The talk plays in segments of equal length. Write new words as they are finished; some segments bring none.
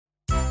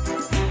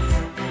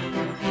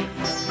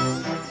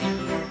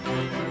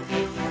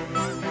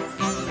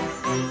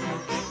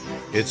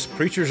It's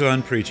Preachers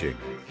on Preaching,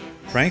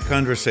 frank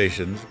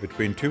conversations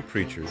between two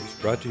preachers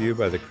brought to you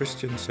by the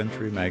Christian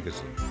Century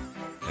magazine.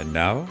 And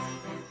now,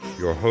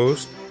 your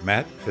host,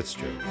 Matt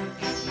Fitzgerald.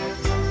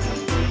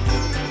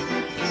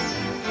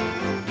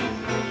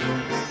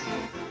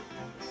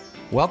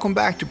 Welcome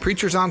back to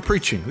Preachers on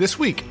Preaching. This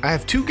week, I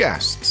have two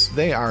guests.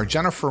 They are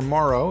Jennifer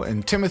Morrow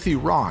and Timothy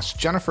Ross.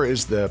 Jennifer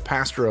is the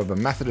pastor of a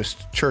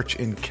Methodist church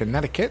in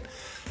Connecticut,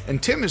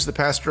 and Tim is the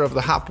pastor of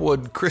the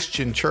Hopwood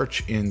Christian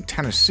Church in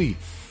Tennessee.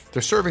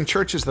 They're serving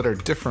churches that are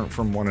different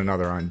from one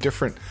another on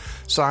different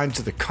sides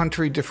of the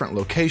country, different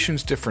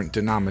locations, different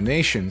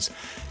denominations,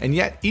 and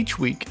yet each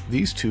week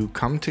these two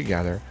come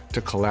together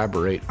to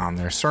collaborate on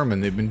their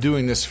sermon. They've been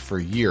doing this for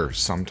years.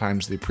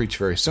 Sometimes they preach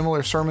very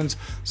similar sermons,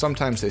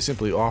 sometimes they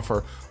simply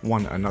offer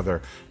one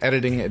another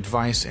editing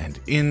advice and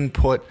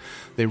input.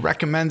 They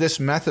recommend this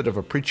method of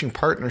a preaching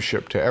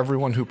partnership to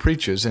everyone who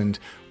preaches, and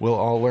we'll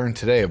all learn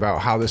today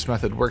about how this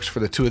method works for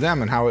the two of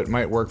them and how it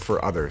might work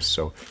for others.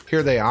 So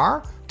here they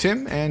are,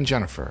 Tim and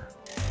Jennifer.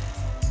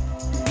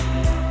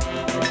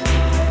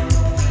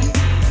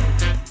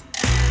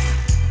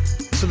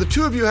 So the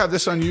two of you have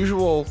this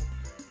unusual,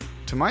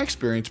 to my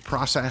experience,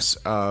 process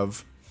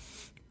of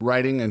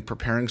writing and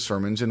preparing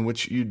sermons in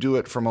which you do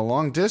it from a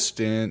long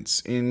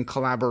distance in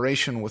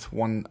collaboration with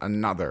one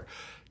another.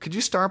 Could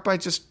you start by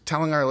just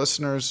telling our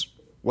listeners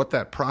what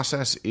that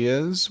process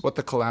is, what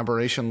the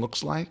collaboration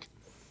looks like?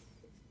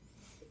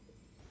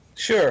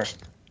 Sure.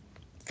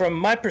 From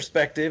my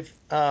perspective,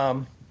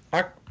 our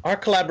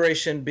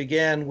collaboration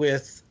began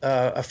with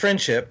a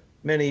friendship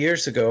many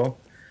years ago,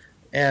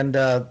 and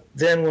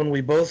then when we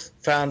both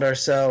found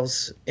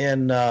ourselves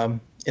in a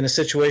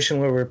situation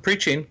where we're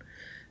preaching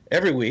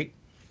every week,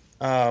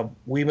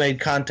 we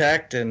made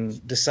contact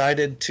and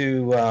decided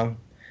to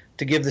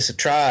give this a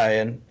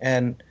try.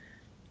 And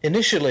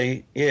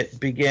initially, it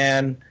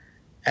began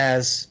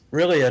as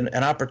really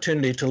an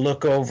opportunity to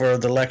look over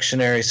the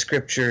lectionary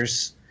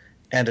scriptures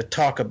and to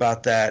talk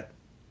about that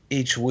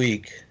each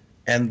week,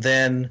 and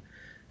then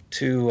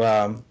to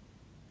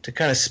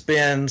kind of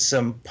spin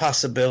some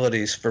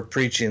possibilities for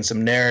preaching,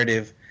 some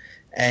narrative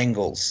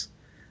angles.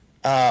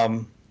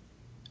 And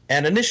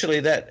initially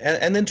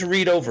and then to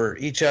read over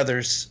each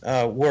other's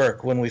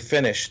work when we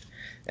finished.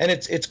 And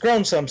it's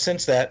grown some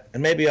since that,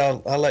 and maybe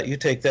I'll let you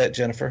take that,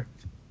 Jennifer.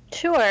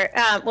 Sure.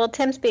 Well,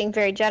 Tim's being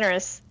very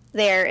generous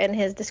there in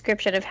his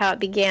description of how it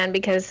began,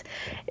 because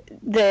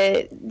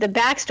the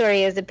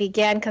backstory is it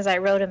began because I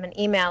wrote him an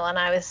email, and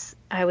I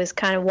was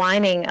kind of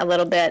whining a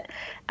little bit,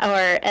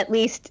 or at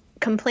least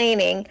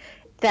complaining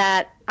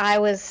that I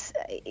was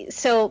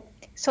so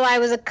I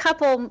was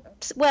several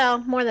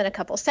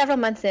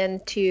months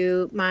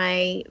into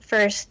my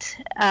first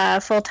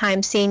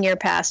full-time senior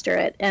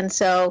pastorate. And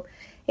so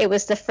it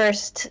was the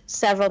first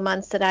several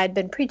months that I'd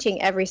been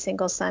preaching every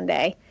single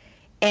Sunday.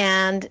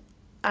 And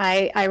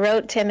I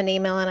wrote Tim an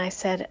email and I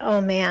said,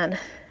 oh man,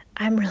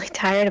 I'm really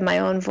tired of my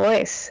own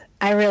voice.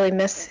 I really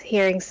miss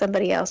hearing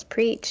somebody else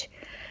preach.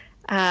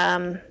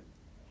 And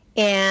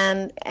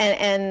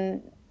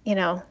you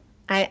know,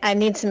 I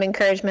need some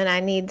encouragement.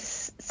 I need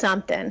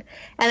something.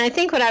 And I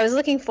think what I was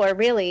looking for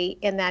really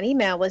in that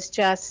email was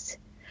just,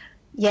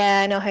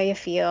 yeah, I know how you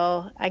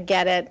feel. I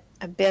get it.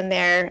 I've been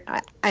there.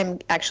 I'm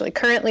actually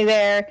currently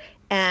there,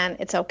 and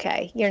it's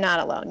okay. You're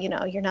not alone. You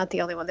know, you're not the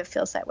only one that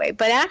feels that way.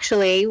 But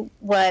actually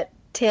what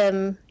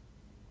Tim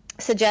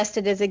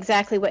suggested is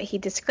exactly what he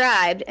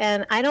described.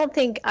 And I don't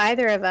think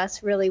either of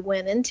us really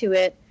went into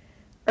it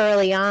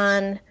early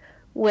on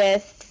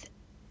with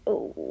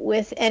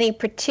any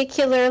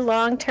particular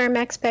long-term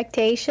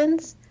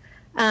expectations,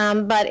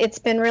 but it's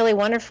been really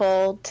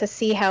wonderful to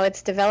see how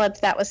it's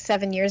developed. That was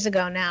 7 years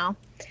ago now,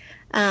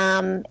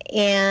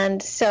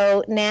 and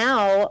so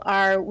now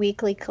our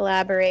weekly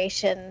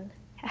collaboration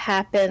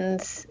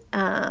happens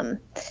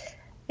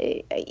in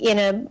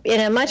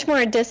a much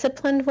more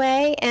disciplined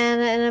way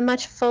and in a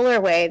much fuller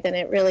way than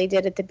it really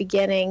did at the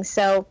beginning.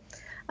 So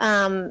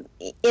in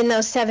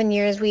those 7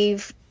 years,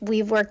 we've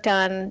worked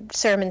on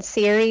sermon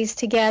series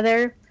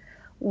together.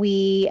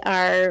 We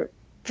are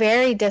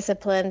very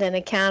disciplined and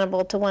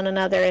accountable to one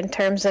another in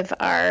terms of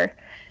our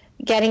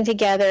getting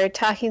together,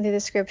 talking through the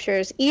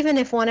scriptures. Even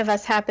if one of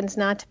us happens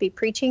not to be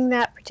preaching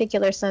that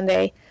particular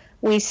Sunday,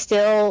 we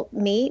still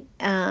meet.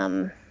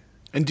 And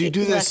do you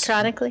do this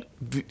electronically?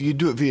 You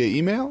do it via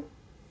email?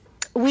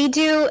 We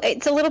do.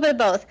 It's a little bit of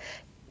both.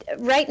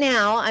 Right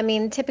now, I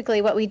mean,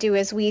 typically what we do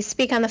is we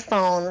speak on the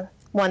phone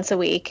once a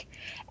week.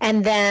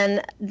 And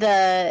then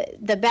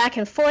the back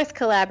and forth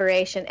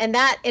collaboration, and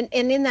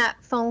in that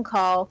phone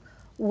call,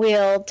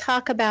 we'll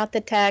talk about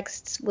the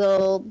texts.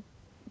 We'll,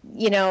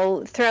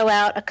 throw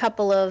out a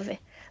couple of,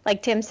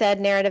 like Tim said,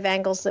 narrative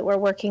angles that we're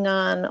working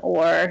on,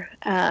 or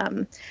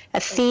a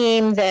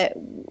theme that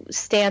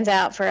stands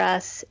out for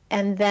us.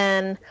 And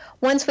then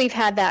once we've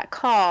had that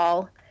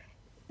call,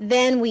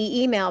 then we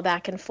email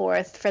back and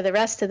forth for the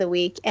rest of the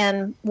week.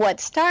 And what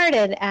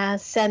started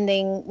as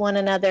sending one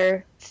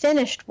another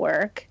finished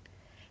work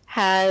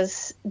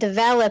has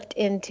developed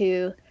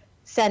into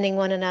sending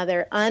one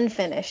another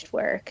unfinished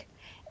work.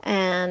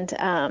 and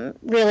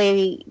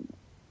really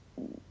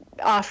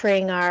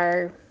offering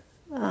our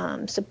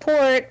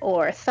support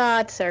or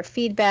thoughts or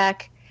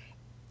feedback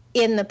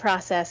in the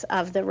process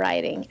of the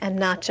writing, and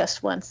not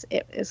just once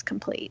it is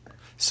complete.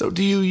 So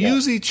do you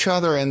use each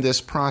other in this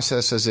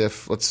process as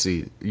if, let's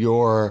see,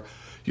 your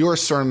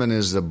sermon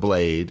is the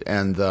blade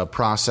and the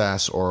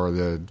process or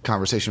the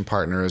conversation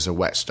partner is a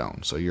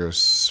whetstone, so your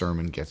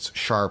sermon gets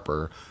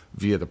sharper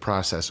via the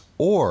process?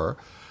 Or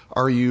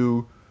are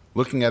you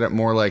looking at it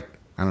more like,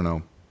 I don't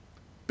know,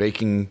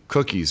 baking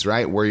cookies,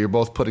 right, where you're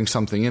both putting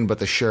something in but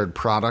the shared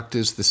product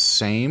is the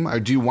same? Or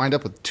do you wind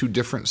up with two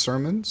different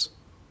sermons?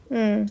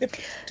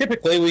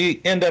 Typically,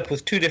 we end up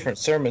with two different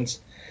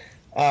sermons.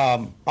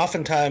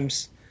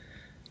 Oftentimes,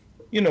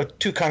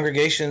 two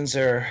congregations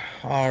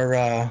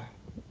are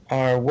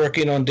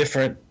working on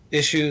different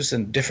issues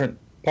and different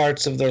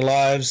parts of their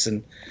lives,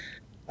 and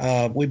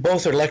we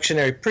both are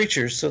lectionary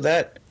preachers, so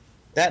that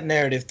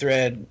narrative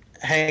thread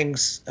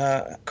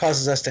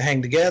causes us to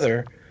hang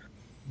together.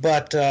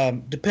 But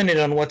depending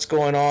on what's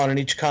going on in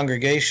each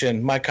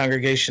congregation, my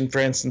congregation, for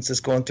instance, is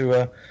going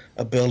through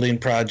a building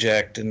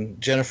project,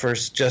 and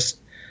Jennifer's just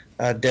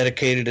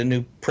dedicated a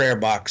new prayer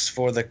box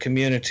for the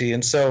community.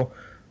 And so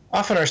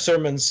often our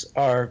sermons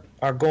are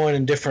going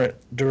in different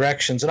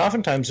directions, and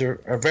oftentimes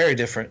are very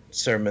different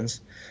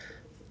sermons.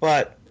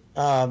 But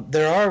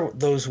there are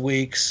those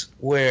weeks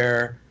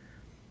where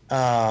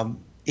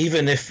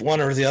even if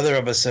one or the other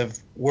of us have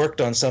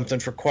worked on something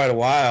for quite a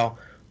while,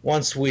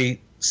 once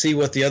we see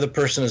what the other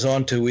person is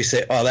on to, we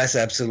say, oh, that's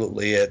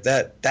absolutely it.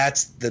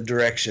 That's the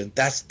direction.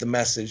 That's the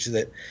message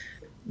that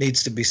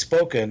needs to be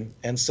spoken.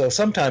 And so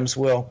sometimes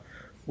we'll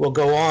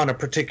go on a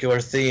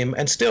particular theme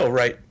and still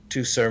write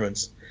two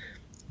sermons.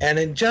 And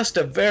in just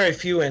a very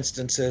few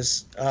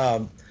instances,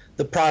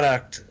 the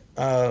product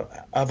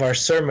of our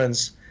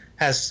sermons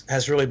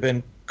has really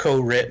been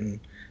co-written.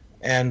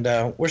 And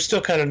we're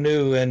still kind of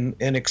new in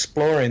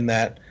exploring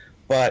that,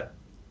 but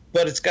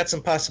it's got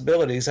some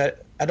possibilities.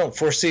 I don't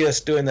foresee us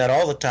doing that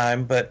all the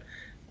time, but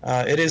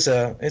it's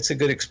a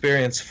good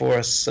experience for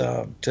us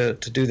to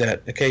do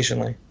that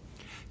occasionally.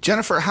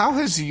 Jennifer, how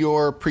has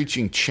your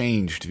preaching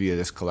changed via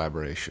this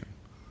collaboration?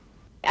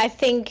 I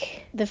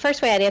think the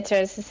first way I'd answer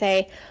is to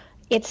say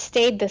it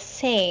stayed the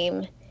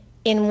same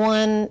in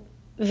one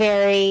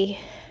very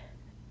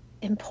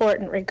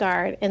important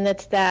regard, and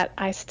that's that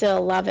I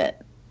still love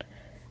it.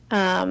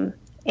 And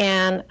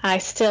I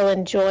still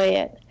enjoy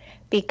it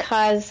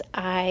because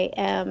I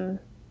am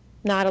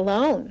not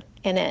alone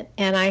in it.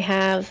 And I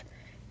have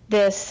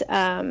this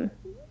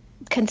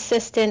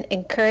consistent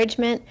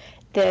encouragement,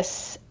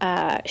 this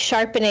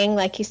sharpening,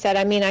 like you said.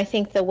 I mean, I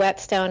think the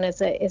whetstone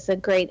is a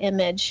great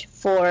image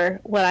for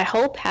what I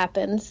hope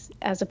happens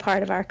as a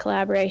part of our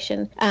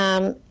collaboration.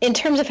 In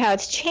terms of how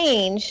it's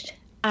changed,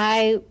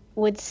 I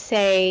would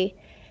say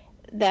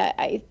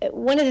that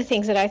one of the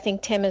things that I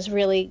think Tim is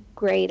really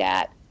great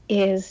at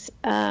is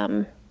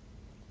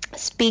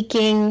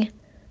speaking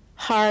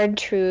hard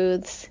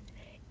truths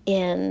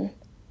in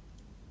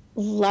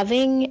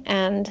loving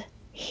and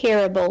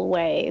hearable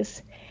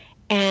ways.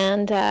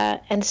 And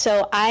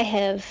so I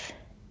have,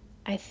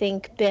 I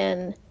think,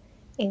 been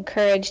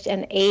encouraged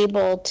and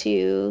able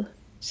to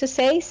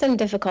say some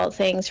difficult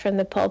things from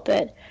the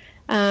pulpit,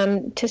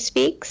 to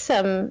speak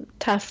some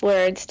tough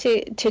words,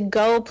 to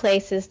go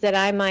places that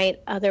I might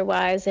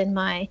otherwise in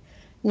my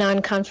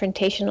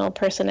non-confrontational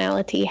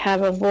personality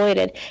have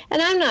avoided.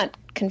 And I'm not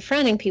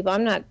confronting people.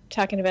 I'm not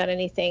talking about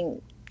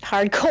anything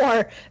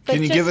hardcore. But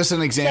can you give us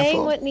an example?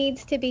 Saying what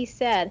needs to be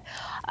said.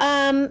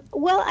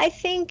 Well, I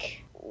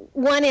think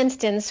one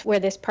instance where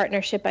this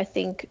partnership, I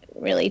think,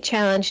 really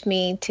challenged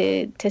me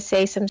to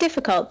say some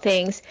difficult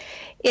things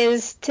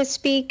is to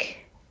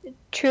speak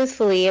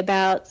truthfully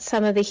about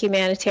some of the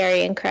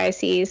humanitarian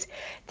crises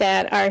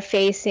that are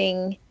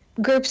facing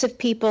groups of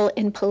people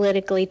in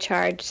politically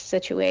charged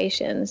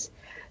situations.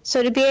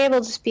 So to be able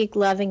to speak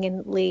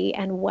lovingly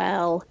and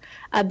well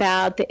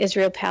about the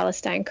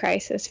Israel-Palestine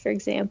crisis, for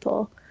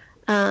example,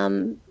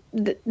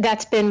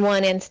 that's been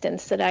one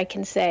instance that I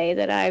can say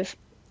that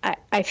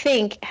I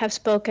think have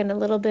spoken a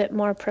little bit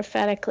more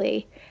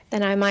prophetically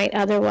than I might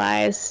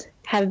otherwise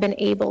have been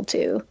able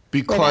to.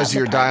 Because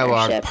your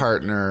dialogue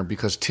partner,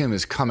 because Tim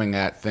is coming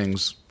at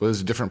things as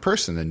a different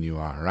person than you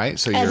are, right?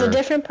 So as a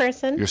different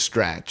person. You're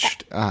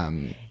stretched.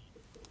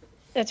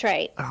 That's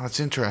right. Oh, that's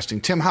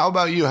interesting. Tim, how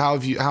about you? How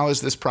has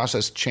this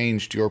process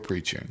changed your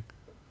preaching?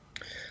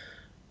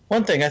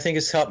 One thing I think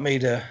has helped me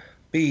to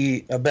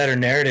be a better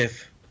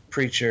narrative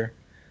preacher.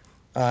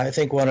 I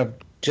think one of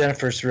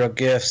Jennifer's real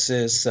gifts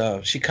is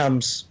she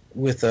comes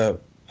with a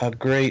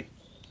great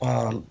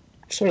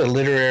sort of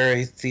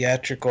literary,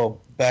 theatrical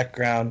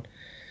background,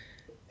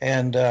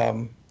 and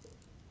the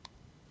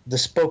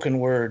spoken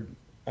word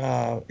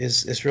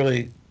is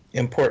really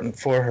important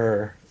for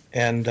her,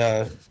 and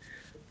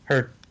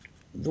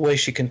the way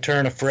she can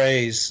turn a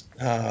phrase.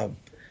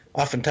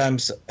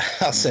 Oftentimes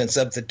I'll send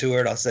something to her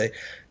and I'll say,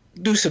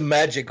 do some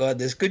magic on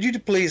this. Could you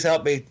please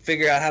help me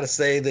figure out how to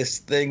say this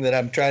thing that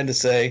I'm trying to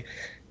say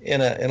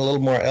in a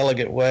little more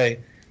elegant way?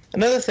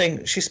 Another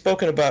thing, she's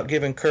spoken about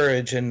giving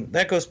courage, and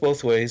that goes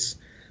both ways.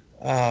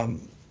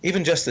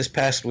 Even just this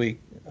past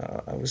week,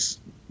 I was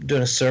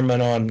doing a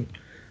sermon on,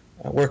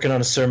 working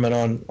on a sermon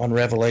on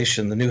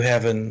Revelation, the new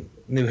heaven,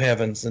 new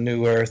heavens, the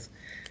new earth,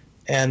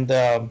 and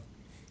I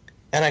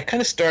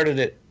kind of started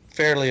it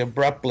fairly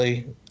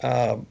abruptly,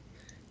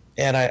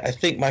 and I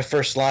think my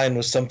first line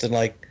was something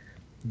like,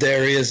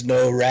 "There is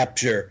no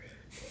rapture,"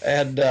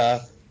 and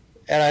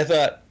I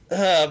thought,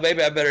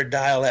 maybe I better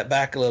dial that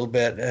back a little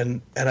bit.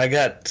 And I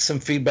got some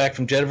feedback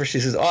from Jennifer. She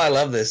says, "Oh, I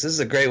love this. This is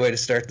a great way to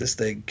start this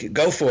thing.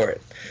 Go for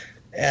it."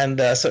 And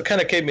so it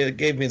kind of gave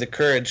me the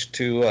courage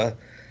to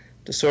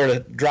sort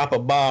of drop a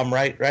bomb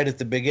right at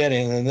the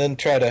beginning, and then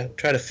try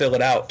to fill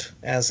it out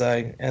as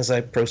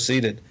I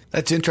proceeded.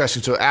 That's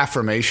interesting. So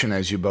affirmation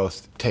as you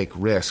both take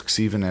risks,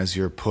 even as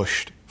you're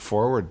pushed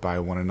forward by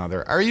one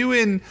another. Are you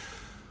in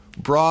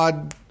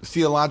broad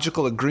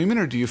theological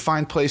agreement, or do you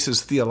find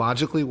places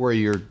theologically where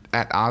you're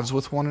at odds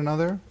with one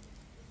another?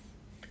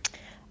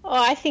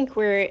 Oh, I think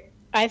we're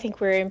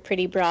in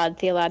pretty broad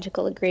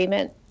theological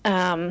agreement,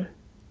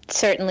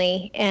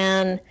 certainly,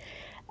 and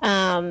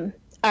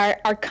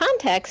our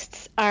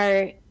contexts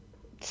are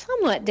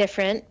somewhat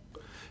different.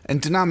 And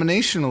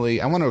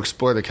denominationally, I want to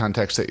explore the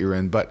context that you're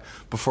in, but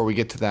before we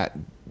get to that,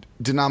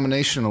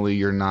 denominationally,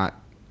 you're not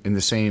in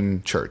the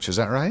same church. Is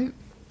that right?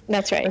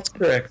 That's right. That's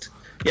correct.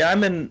 Yeah,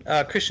 I'm in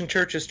Christian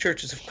Churches,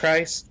 Churches of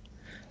Christ,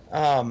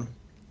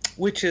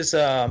 which is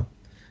a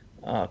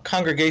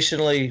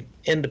congregationally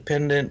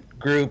independent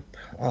group,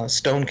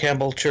 Stone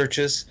Campbell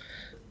churches.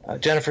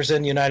 Jennifer's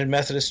in United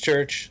Methodist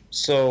Church,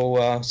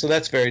 so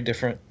that's very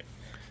different.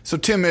 So,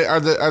 Tim, are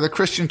the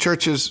Christian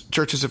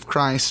Churches of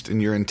Christ,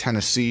 and you're in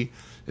Tennessee,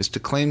 is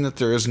to claim that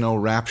there is no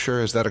rapture?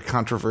 Is that a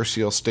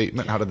controversial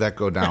statement? How did that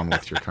go down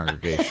with your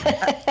congregation?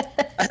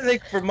 I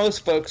think for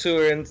most folks who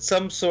are in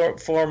some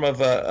form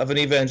of an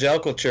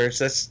evangelical church,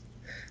 that's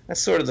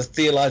sort of the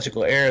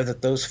theological air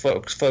that those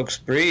folks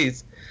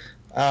breathe.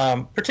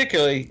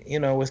 Particularly,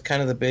 with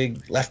kind of the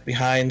big Left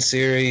Behind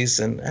series,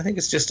 and I think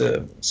it's just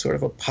a sort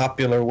of a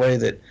popular way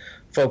that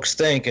folks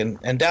think.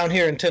 And down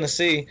here in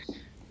Tennessee,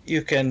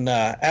 you can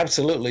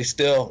absolutely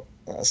still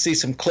see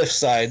some cliff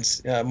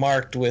sides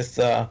marked with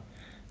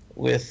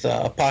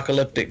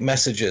apocalyptic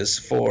messages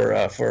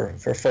for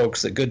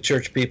folks that good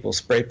church people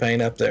spray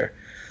paint up there.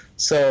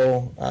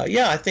 So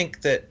I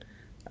think that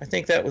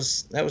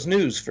was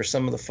news for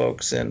some of the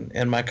folks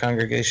in my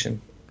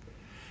congregation.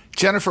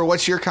 Jennifer,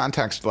 what's your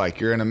context like?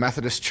 You're in a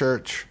Methodist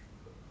church?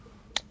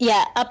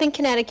 Yeah, up in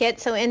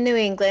Connecticut, so in New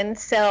England.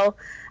 So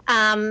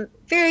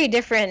very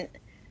different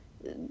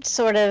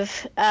sort of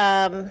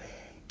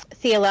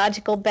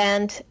theological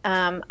bent.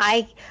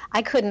 I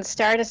couldn't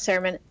start a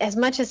sermon as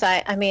much as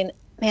I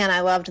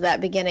loved that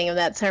beginning of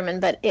that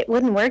sermon, but it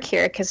wouldn't work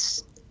here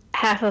because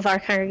half of our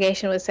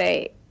congregation would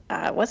say,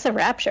 what's a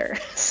rapture?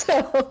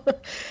 So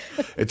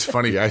it's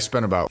funny. I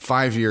spent about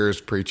 5 years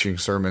preaching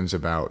sermons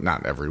about,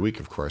 not every week,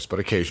 of course, but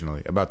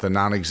occasionally, about the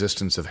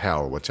non-existence of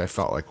hell, which I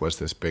felt like was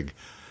this big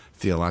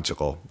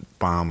theological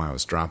bomb I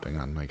was dropping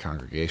on my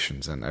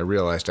congregations. And I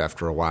realized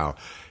after a while,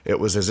 it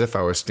was as if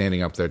I was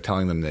standing up there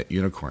telling them that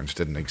unicorns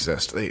didn't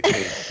exist. I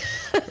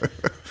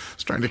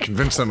was trying to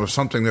convince them of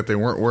something that they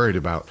weren't worried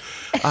about.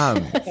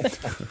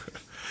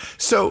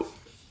 So,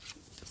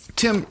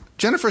 Tim,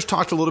 Jennifer's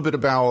talked a little bit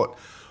about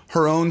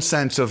her own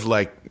sense of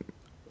lack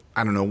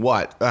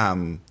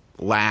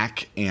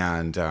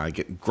and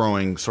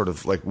growing sort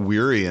of like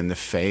weary in the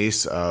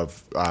face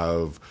of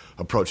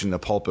approaching the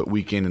pulpit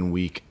week in and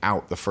week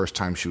out the first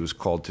time she was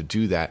called to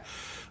do that.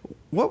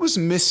 What was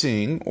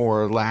missing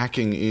or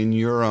lacking on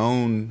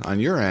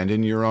your end,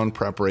 in your own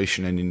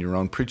preparation and in your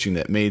own preaching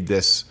that made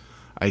this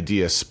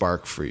idea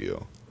spark for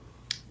you?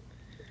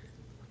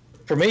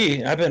 For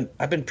me,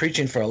 I've been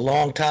preaching for a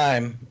long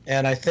time,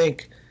 and I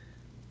think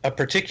a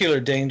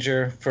particular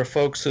danger for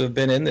folks who have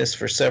been in this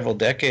for several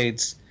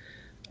decades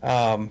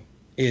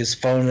is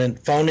phoning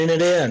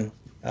it in.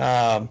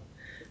 I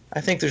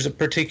think there's a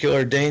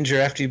particular danger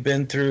after you've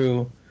been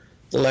through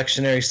the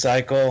lectionary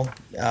cycle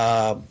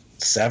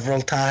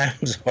several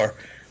times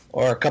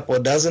or a couple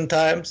of dozen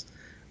times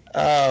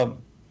to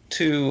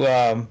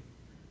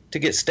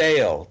get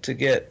stale, to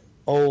get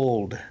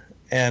old,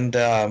 and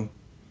to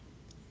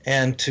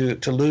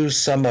lose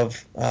some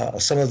of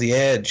the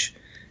edge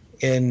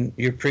in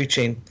your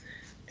preaching.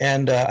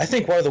 And I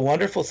think one of the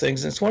wonderful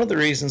things, and it's one of the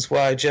reasons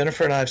why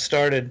Jennifer and I have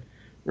started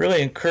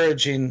really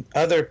encouraging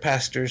other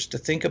pastors to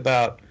think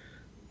about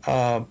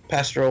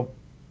pastoral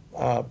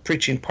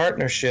preaching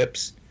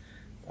partnerships,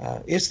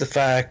 is the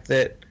fact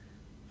that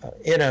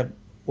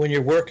when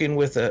you're working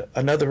with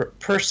another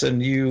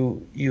person,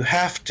 you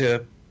have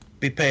to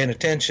be paying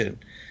attention.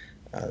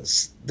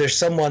 There's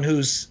someone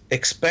who's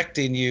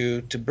expecting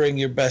you to bring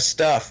your best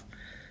stuff.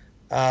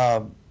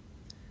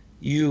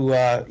 You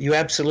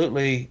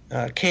absolutely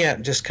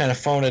can't just kind of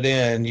phone it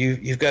in.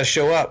 You've got to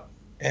show up,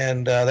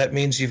 and that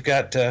means you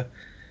got to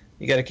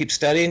keep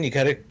studying. You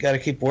got to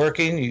keep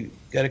working. You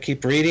got to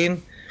keep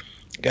reading.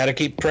 Got to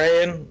keep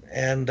praying,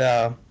 and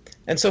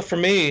so for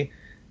me,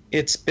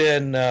 it's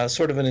been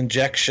sort of an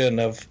injection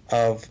of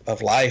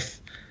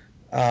life,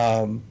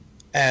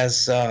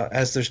 as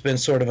there's been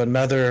sort of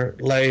another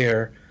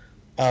layer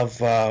of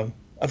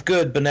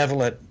good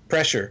benevolent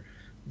pressure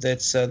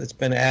that's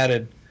been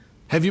added.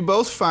 Have you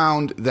both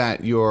found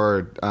that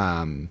are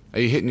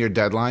you hitting your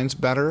deadlines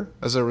better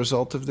as a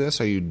result of this?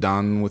 Are you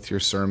done with your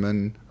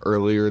sermon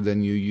earlier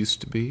than you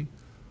used to be?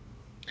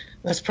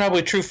 That's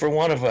probably true for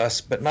one of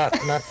us, but not.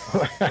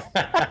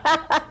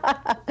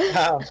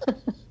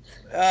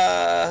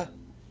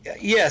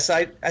 Yes,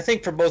 I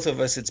think for both of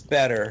us it's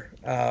better.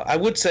 I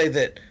would say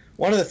that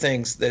one of the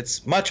things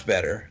that's much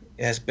better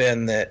has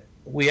been that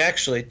we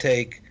actually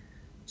take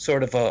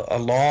sort of a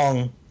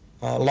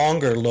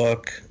longer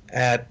look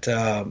at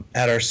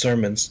our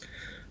sermons.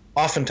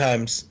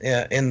 Oftentimes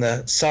in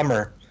the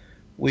summer,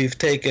 we've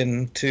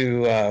taken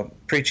to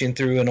preaching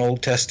through an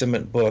Old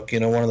Testament book,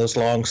 one of those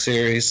long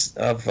series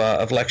of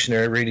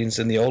lectionary readings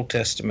in the Old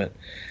Testament.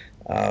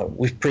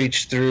 We've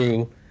preached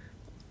through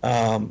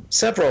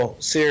several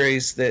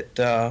series that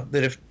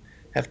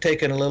have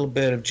taken a little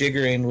bit of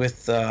jiggering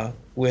with the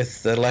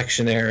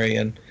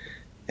lectionary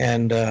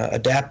and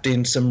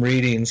adapting some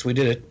readings. We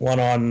did one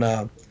on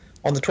the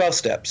 12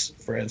 steps,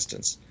 for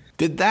instance.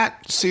 Did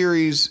that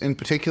series in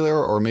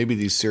particular, or maybe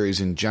these series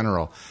in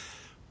general,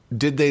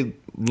 did they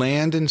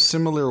land in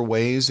similar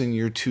ways in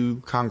your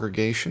two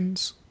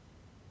congregations?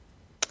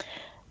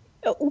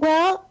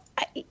 Well,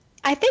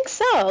 I think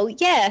so,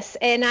 yes.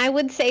 And I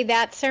would say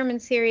that sermon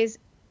series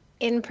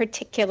in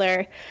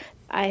particular,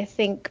 I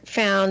think,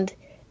 found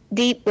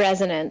deep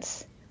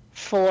resonance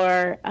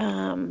for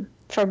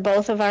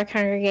both of our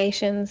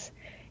congregations,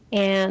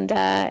 and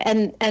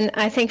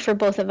I think for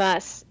both of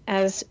us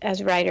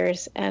as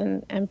writers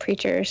and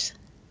preachers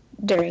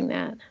during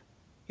that.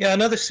 Yeah,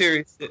 another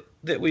series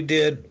that we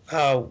did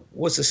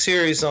was a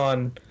series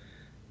on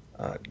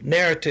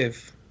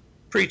narrative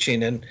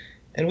preaching, and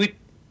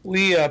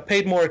we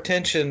paid more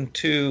attention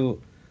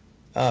to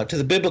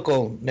the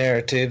biblical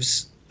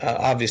narratives,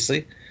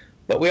 obviously,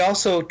 but we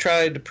also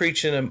tried to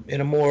preach in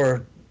a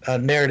more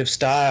narrative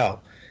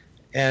style,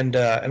 and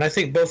I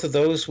think both of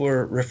those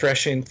were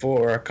refreshing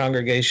for our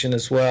congregation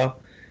as well,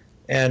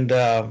 and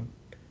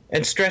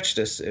stretched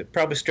us. It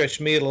probably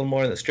stretched me a little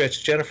more than it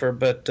stretched Jennifer,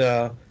 but.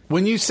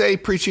 When you say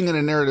preaching in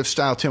a narrative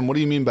style, Tim, what do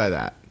you mean by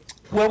that?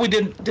 Well, we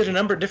did a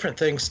number of different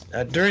things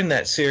during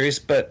that series,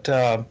 but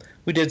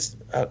we did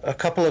a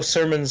couple of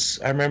sermons.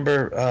 I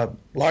remember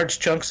large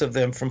chunks of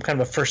them from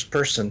kind of a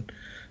first-person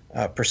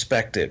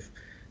perspective,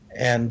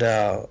 and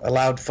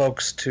allowed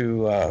folks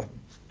to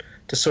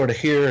sort of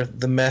hear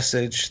the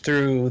message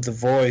through the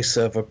voice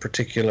of a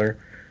particular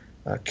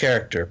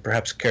character,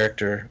 perhaps a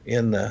character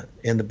in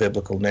the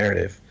biblical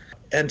narrative.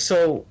 And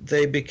so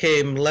they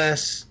became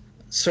less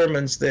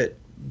sermons that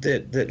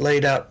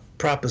laid out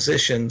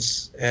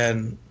propositions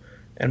and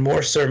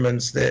more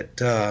sermons that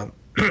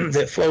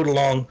that flowed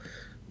along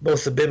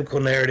both the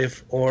biblical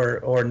narrative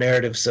or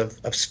narratives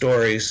of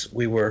stories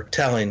we were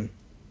telling.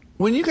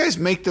 When you guys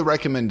make the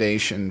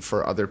recommendation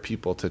for other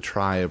people to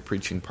try a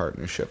preaching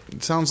partnership,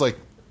 it sounds like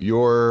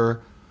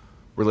your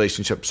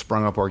relationship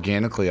sprung up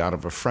organically out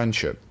of a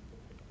friendship,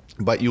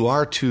 but you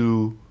are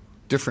two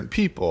different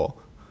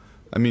people.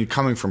 I mean,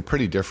 coming from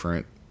pretty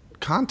different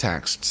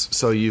contexts.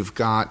 So you've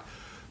got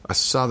a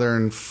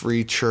Southern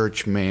Free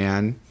Church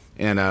man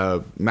and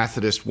a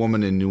Methodist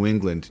woman in New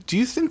England. Do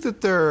you think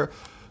that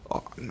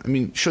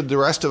should the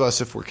rest of us,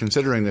 if we're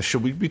considering this,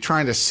 should we be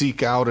trying to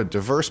seek out a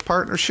diverse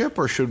partnership,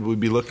 or should we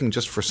be looking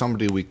just for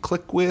somebody we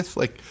click with?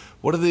 Like,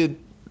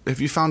 have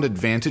you found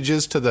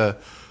advantages to the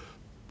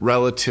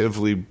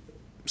relatively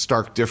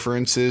stark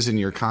differences in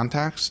your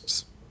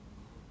contexts?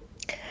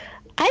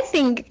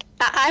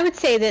 I would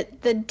say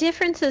that the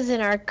differences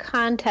in our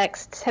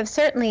contexts have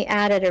certainly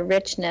added a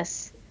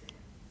richness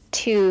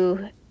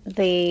to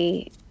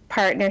the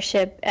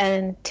partnership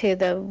and to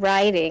the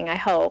writing, I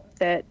hope,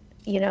 that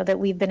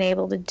we've been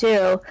able to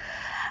do.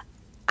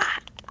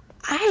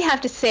 I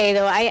have to say,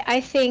 though, I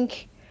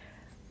think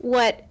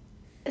what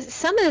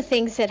some of the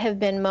things that have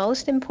been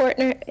most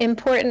important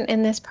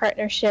in this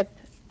partnership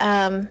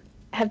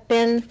have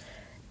been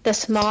the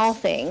small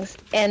things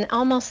and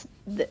almost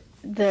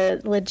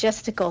the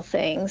logistical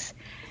things,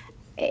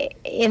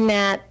 in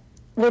that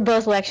we're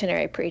both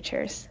lectionary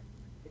preachers.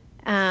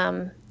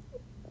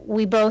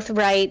 We both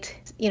write,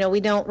 we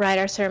don't write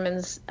our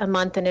sermons a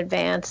month in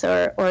advance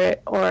or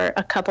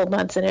a couple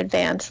months in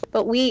advance,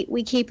 but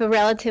we keep a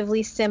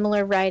relatively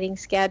similar writing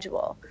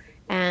schedule.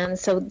 And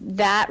so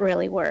that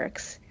really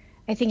works.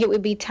 I think it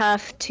would be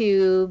tough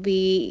to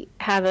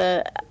have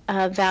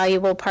a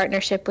valuable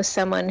partnership with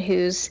someone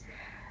who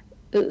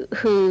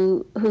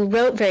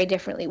wrote very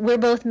differently. We're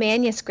both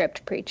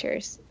manuscript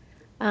preachers.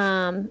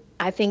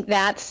 I think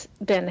that's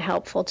been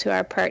helpful to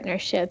our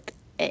partnership.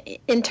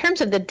 In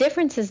terms of the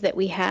differences that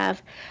we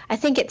have, I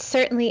think it's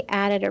certainly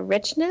added a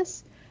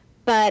richness,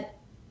 but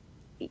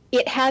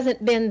it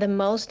hasn't been the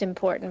most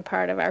important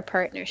part of our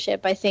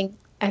partnership. I think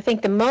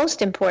the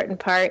most important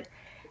part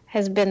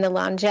has been the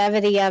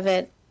longevity of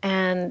it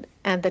and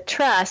the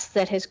trust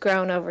that has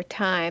grown over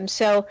time.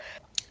 So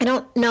I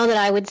don't know that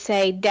I would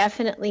say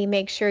definitely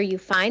make sure you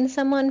find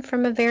someone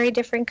from a very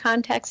different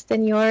context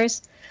than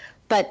yours,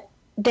 but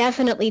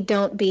definitely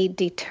don't be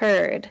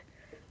deterred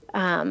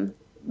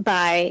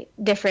by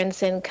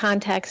difference in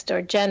context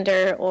or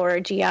gender or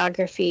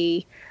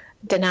geography,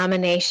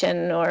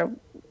 denomination, or,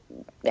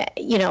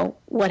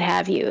 what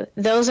have you.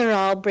 Those are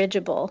all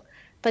bridgeable.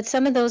 But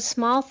some of those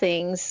small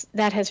things,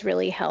 that has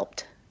really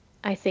helped,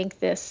 I think,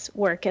 this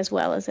work as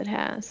well as it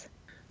has.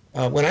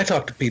 When I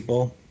talk to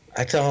people,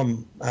 I tell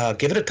them,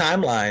 give it a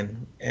timeline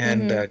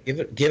and give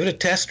it a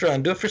test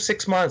run. Do it for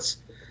 6 months.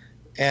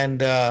 And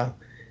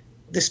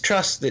this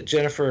trust that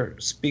Jennifer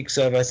speaks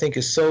of, I think,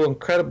 is so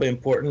incredibly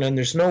important. And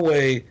there's no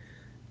way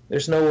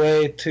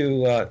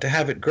to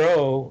have it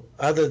grow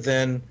other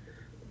than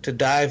to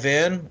dive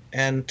in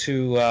and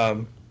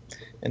to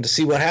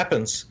see what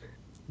happens.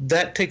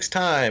 That takes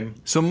time.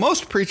 So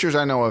most preachers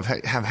I know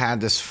have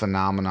had this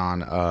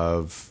phenomenon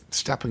of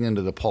stepping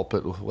into the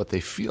pulpit with what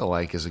they feel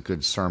like is a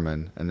good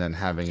sermon and then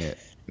having it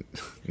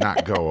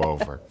not go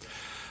over.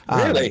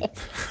 Really?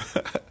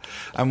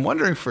 I'm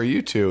wondering for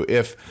you two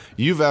if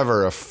you've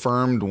ever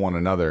affirmed one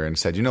another and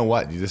said, you know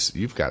what,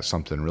 you've got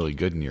something really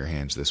good in your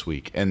hands this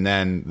week. And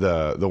then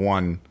the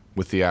one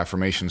with the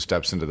affirmation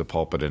steps into the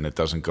pulpit and it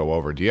doesn't go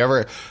over. Do you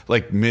ever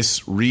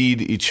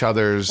misread each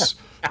other's...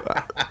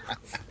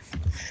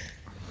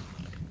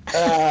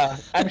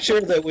 I'm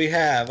sure that we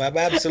have. I'm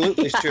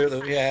absolutely sure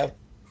that we have.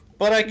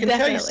 But I can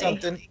tell you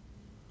something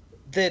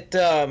that,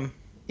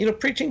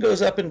 preaching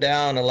goes up and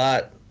down a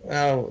lot.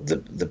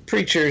 The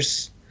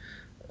preacher's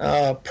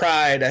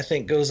pride, I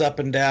think, goes up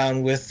and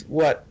down with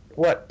what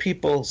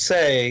people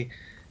say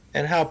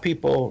and how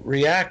people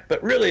react.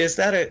 But really, is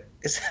that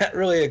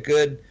really a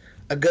good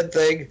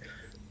thing?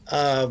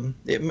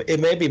 It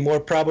may be more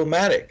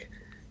problematic.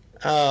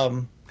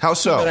 How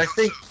so? But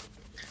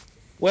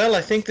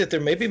I think that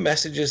there may be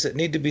messages that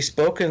need to be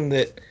spoken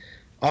that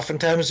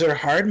oftentimes are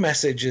hard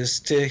messages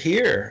to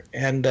hear.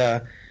 And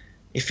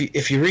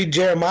if you read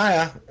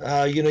Jeremiah,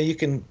 you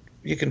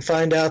can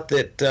find out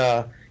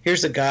that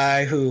here's a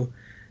guy who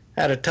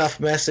had a tough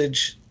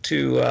message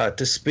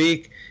to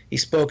speak. He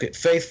spoke it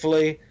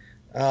faithfully.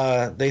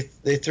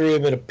 They threw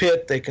him in a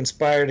pit. They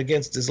conspired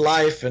against his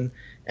life, and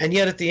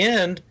yet at the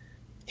end,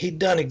 he'd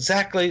done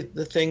exactly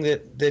the thing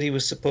that he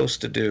was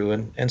supposed to do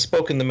and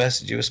spoken the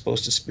message he was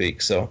supposed to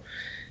speak. So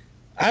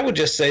I would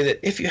just say that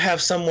if you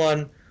have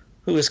someone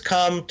who has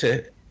come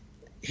to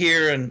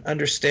hear and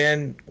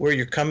understand where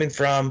you're coming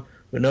from,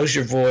 who knows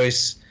your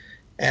voice,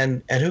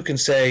 and who can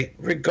say,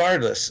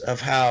 regardless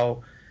of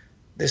how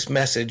this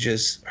message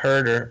is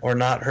heard or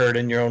not heard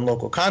in your own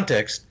local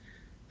context,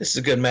 this is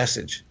a good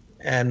message,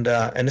 and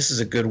this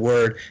is a good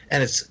word.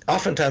 And it's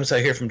oftentimes,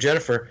 I hear from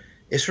Jennifer,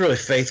 it's really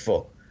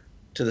faithful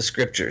to the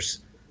scriptures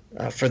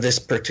for this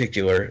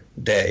particular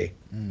day.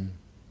 Mm.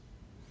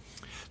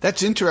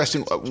 That's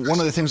interesting. One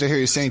of the things I hear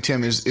you saying,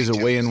 Tim, is a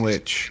way in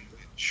which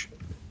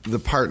the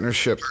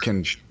partnership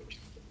can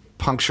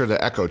puncture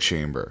the echo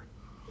chamber.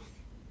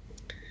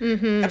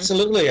 Mm-hmm.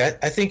 Absolutely. I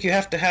think you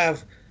have to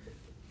have,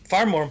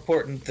 far more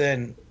important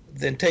than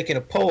taking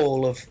a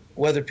poll of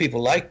whether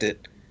people liked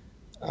it,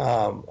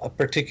 a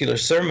particular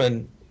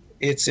sermon.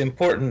 It's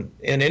important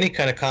in any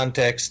kind of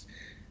context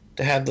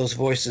to have those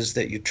voices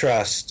that you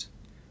trust,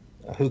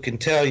 who can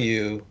tell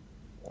you,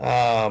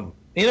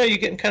 you're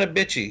getting kind of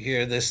bitchy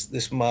here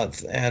this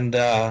month, and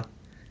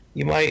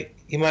you might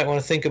want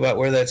to think about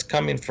where that's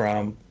coming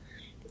from,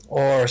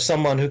 or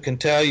someone who can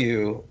tell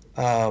you,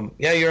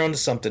 you're onto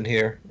something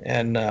here,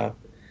 and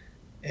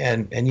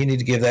you need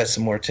to give that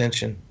some more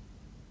attention.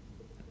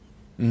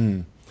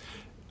 Mm.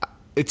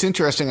 It's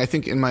interesting. I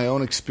think in my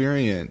own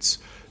experience,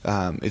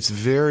 it's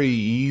very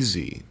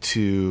easy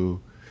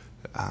to,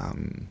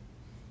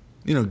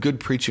 good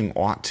preaching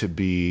ought to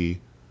be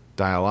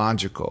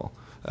dialogical.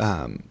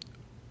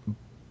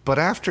 But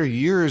after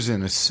years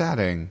in a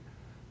setting,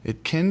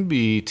 it can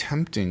be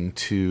tempting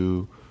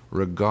to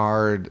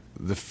regard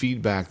the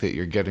feedback that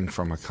you're getting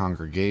from a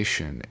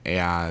congregation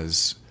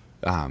as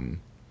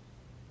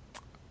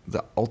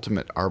the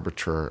ultimate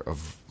arbiter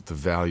of the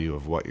value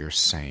of what you're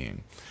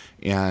saying.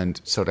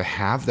 And so to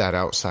have that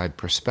outside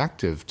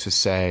perspective to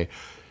say,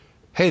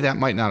 hey, that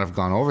might not have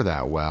gone over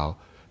that well.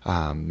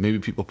 Maybe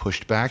people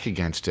pushed back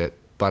against it,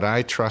 but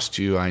I trust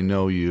you, I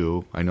know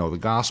the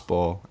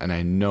gospel, and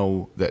I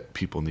know that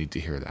people need to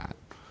hear that.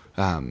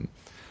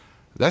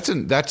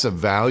 That's a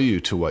value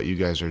to what you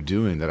guys are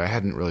doing that I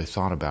hadn't really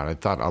thought about. I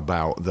thought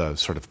about the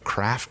sort of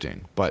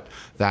crafting, but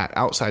that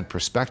outside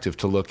perspective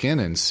to look in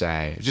and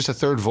say, just a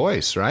third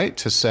voice, right?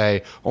 To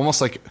say, almost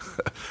like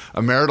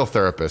a marital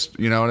therapist,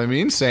 you know what I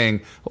mean?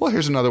 Saying, well,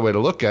 here's another way to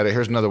look at it.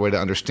 Here's another way to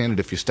understand it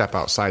if you step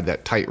outside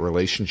that tight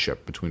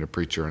relationship between a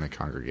preacher and a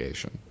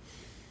congregation.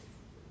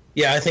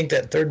 Yeah, I think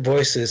that third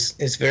voice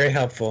is very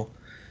helpful.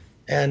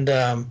 And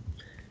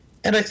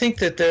I think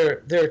that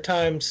there are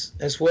times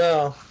as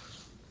well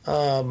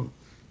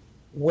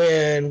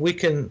when we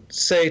can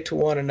say to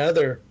one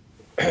another,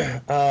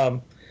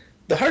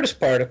 the hardest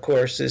part, of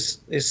course,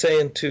 is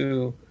saying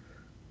to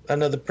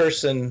another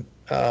person,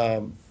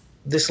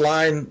 this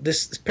line,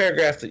 this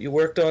paragraph that you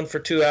worked on for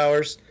 2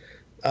 hours,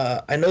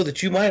 I know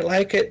that you might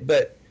like it,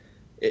 but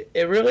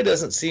it really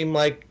doesn't seem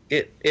like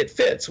it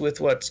fits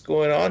with what's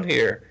going on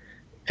here.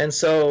 And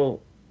so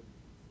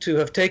to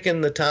have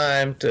taken the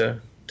time to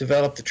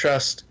develop the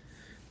trust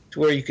to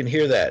where you can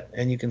hear that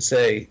and you can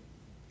say,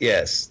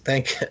 yes,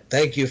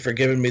 thank you for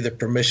giving me the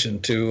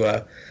permission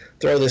to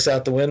throw this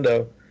out the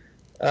window,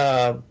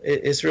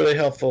 it's really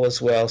helpful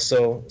as well.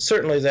 So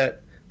certainly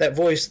that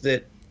voice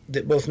that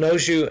both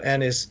knows you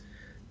and is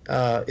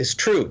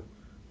true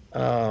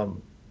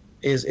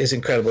is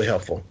incredibly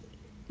helpful.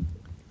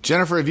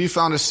 Jennifer, have you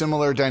found a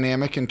similar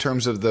dynamic in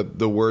terms of the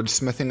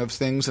wordsmithing of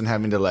things and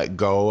having to let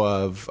go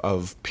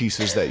of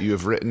pieces that you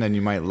have written and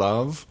you might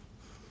love?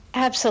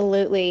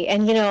 Absolutely.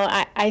 And,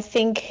 I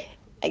think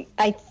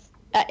I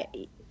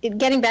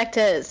getting back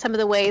to some of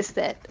the ways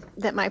that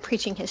my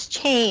preaching has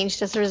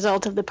changed as a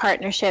result of the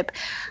partnership,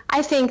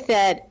 I think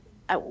that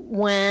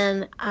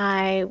when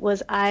I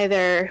was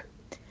either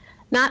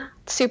not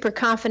super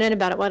confident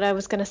about what I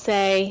was going to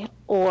say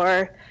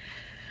or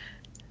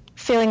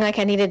feeling like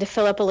I needed to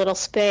fill up a little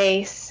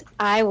space,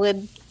 my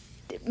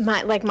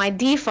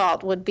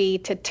default would be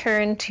to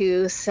turn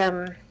to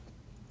some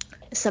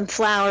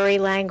flowery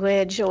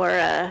language or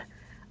a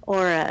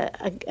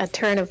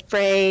turn of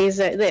phrase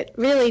that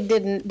really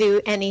didn't do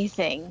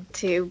anything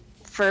to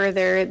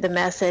further the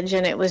message,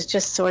 and it was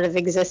just sort of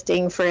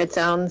existing for its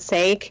own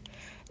sake.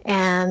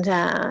 And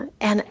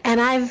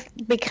I've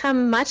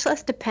become much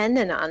less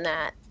dependent on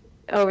that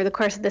over the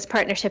course of this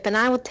partnership. And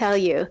I will tell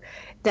you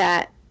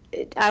that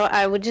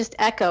I would just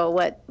echo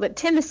what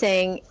Tim is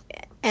saying,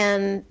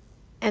 and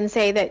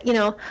say that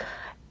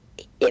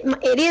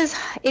it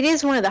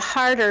is one of the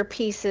harder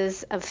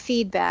pieces of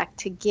feedback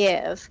to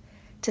give,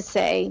 to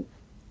say,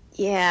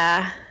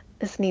 yeah,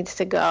 this needs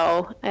to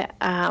go.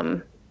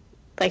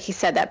 Like you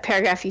said, that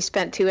paragraph you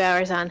spent 2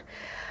 hours on,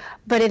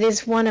 but it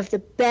is one of the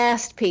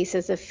best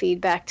pieces of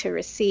feedback to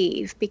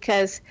receive,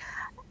 because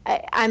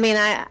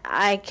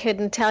I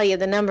couldn't tell you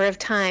the number of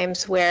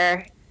times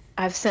where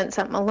I've sent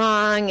something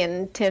along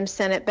and Tim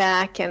sent it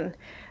back, and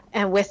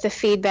with the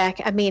feedback,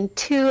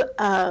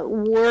 to a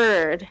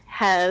word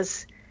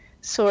has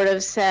sort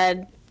of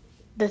said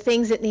the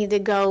things that need to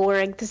go were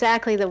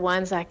exactly the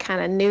ones I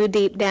kind of knew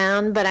deep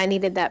down, but I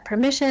needed that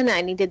permission,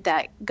 I needed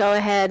that go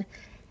ahead,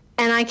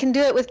 and I can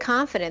do it with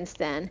confidence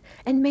then.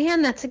 And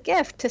man, that's a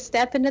gift, to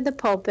step into the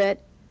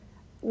pulpit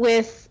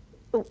with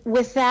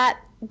that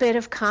bit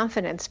of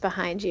confidence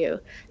behind you.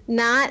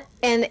 Not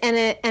and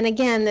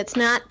again, that's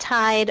not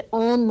tied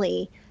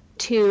only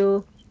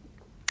to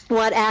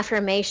what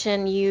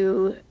affirmation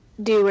you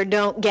do or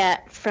don't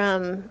get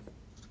from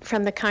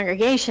the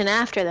congregation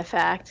after the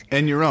fact,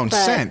 and your own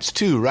sense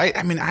too, right?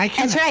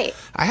 That's right.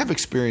 I have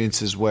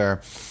experiences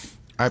where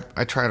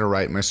I try to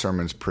write my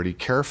sermons pretty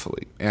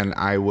carefully, and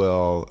I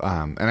will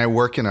and I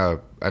work in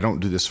I don't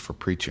do this for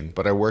preaching,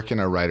 but I work in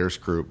a writers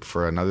group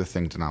for another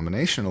thing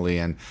denominationally,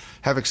 and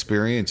have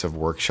experience of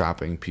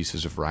workshopping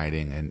pieces of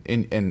writing,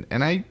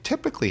 and I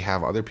typically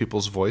have other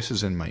people's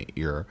voices in my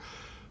ear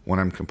when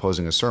I'm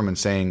composing a sermon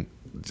saying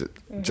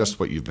just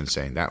what you've been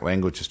saying. That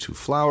language is too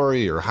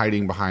flowery, you're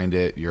hiding behind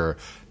it, you're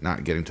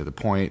not getting to the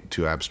point,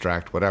 too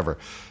abstract, whatever.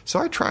 So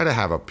I try to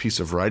have a piece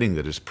of writing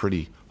that is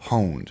pretty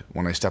honed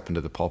when I step into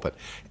the pulpit.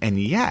 And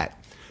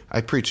yet, I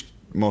preach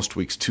most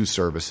weeks 2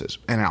 services,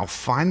 and I'll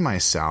find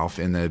myself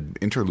in the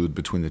interlude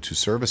between the 2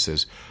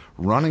 services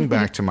running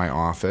back to my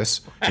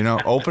office,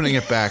 opening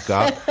it back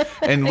up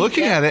and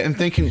looking at it and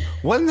thinking,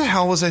 what in the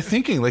hell was I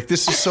thinking? Like,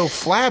 this is so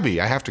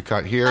flabby. I have to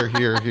cut here,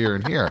 here, here,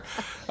 and here.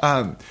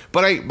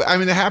 But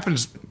it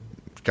happens,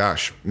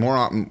 gosh, more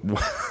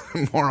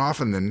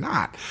often than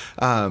not.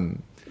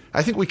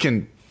 I think we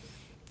can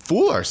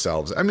fool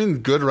ourselves.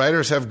 Good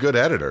writers have good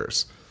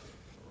editors.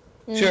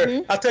 Sure.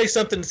 Mm-hmm. I'll tell you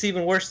something that's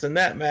even worse than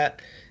that,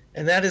 Matt.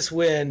 And that is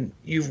when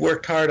you've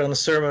worked hard on a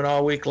sermon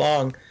all week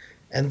long,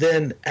 and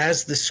then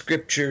as the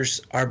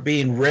scriptures are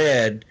being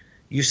read,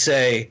 you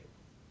say,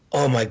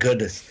 oh my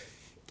goodness,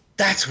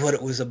 that's what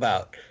it was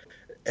about.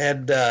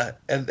 And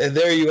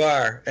there you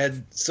are.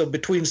 And so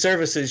between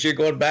services, you're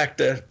going back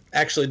to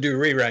actually do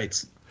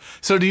rewrites.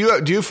 So do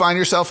you find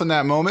yourself in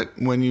that moment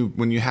when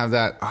you have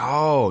that,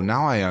 oh,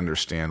 now I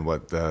understand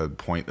what the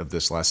point of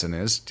this lesson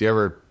is? Do you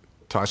ever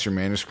toss your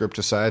manuscript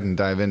aside and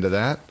dive into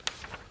that?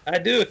 I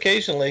do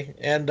occasionally,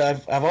 and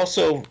I've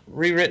also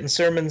rewritten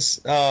sermons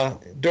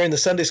during the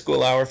Sunday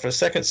school hour for a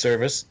second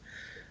service.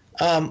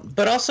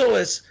 But also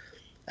as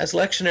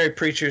lectionary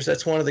preachers,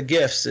 that's one of the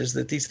gifts, is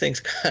that these things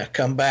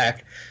come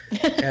back,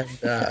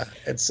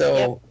 and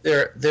so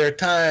yep. there are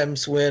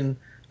times when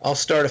I'll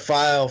start a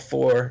file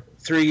for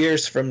 3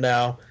 years from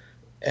now,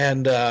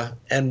 and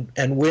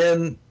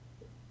when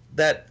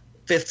that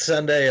 5th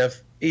Sunday of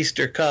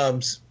Easter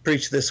comes,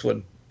 preach this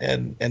one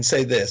and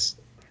say this.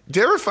 Do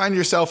you ever find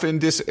yourself in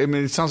this?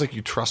 It sounds like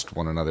you trust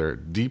one another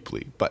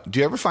deeply, but do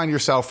you ever find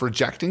yourself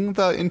rejecting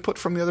the input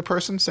from the other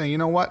person, saying, you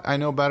know what, I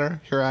know better.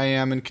 Here I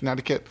am in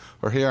Connecticut,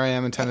 or here I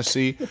am in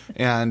Tennessee,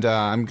 and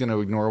I'm going to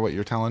ignore what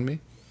you're telling me?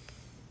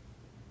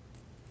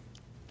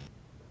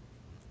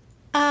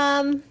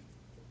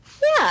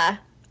 Yeah.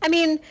 I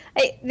mean,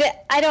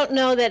 I don't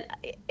know that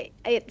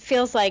it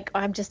feels like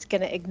I'm just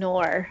going to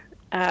ignore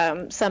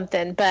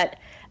something, but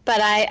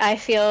I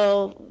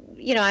feel,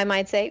 I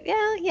might say,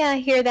 yeah, I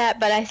hear that,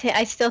 but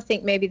I still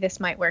think maybe this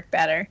might work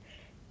better.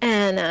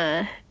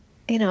 And,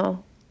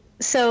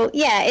 so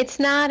yeah, it's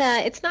not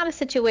a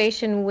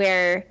situation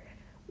where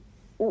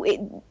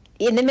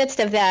in the midst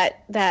of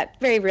that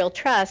very real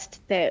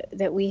trust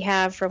that we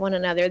have for one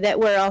another, that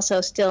we're also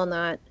still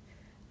not,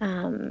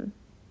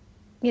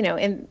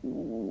 in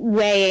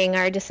weighing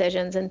our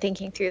decisions and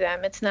thinking through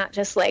them. It's not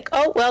just like,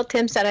 oh, well,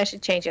 Tim said I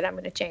should change it, I'm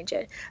going to change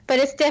it. But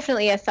it's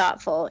definitely a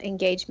thoughtful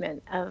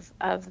engagement of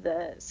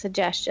the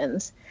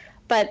suggestions.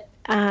 But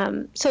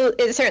so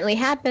it certainly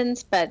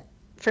happens, but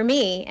for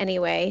me,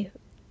 anyway,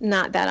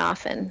 not that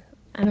often.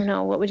 I don't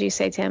know. What would you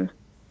say, Tim?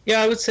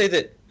 Yeah, I would say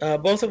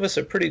that both of us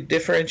are pretty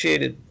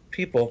differentiated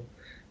people.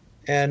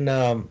 And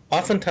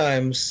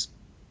oftentimes,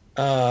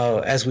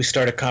 as we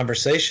start a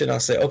conversation, I'll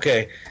say,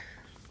 okay,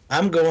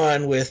 I'm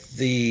going with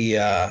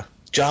the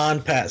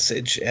John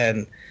passage,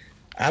 and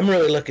I'm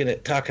really looking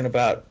at talking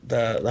about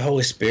the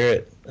Holy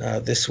Spirit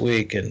this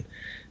week, and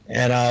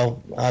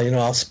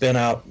I'll spin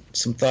out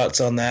some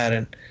thoughts on that,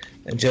 and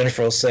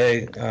Jennifer will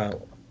say,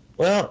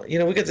 well,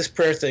 we get this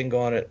prayer thing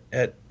going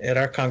at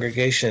our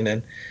congregation,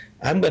 and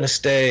I'm going to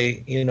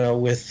stay,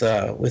 with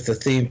the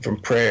theme from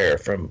prayer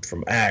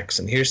from Acts,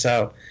 and here's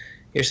how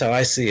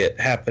I see it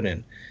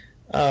happening.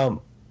 All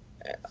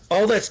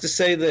that's to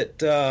say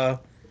that.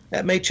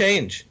 That may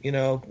change,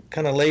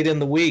 kind of late in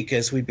the week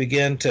as we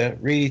begin to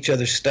read each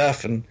other's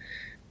stuff, and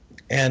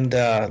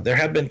there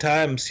have been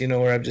times,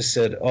 where I've just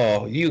said,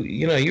 "Oh, you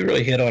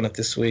really hit on it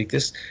this week.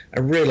 I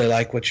really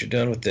like what you're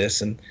doing with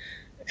this, and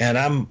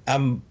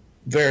I'm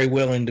very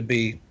willing to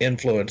be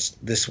influenced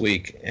this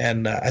week,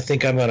 and I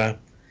think I'm gonna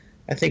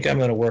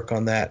work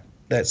on that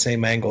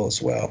same angle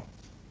as well."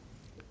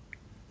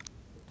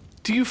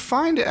 Do you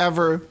find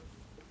ever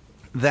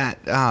that?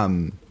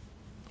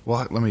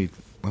 Well,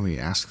 let me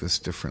ask this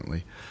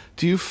differently.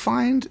 Do you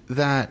find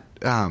that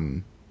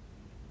the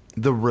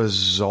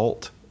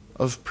result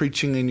of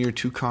preaching in your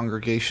two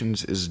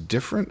congregations is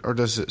different, or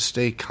does it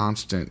stay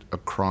constant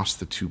across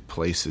the two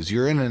places?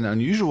 You're in an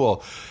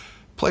unusual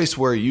place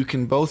where you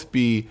can both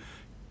be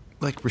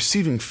like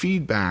receiving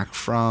feedback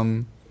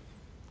from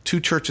two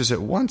churches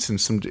at once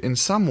in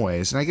some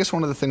ways. And I guess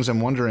one of the things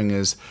I'm wondering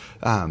is,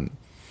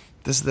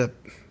 does the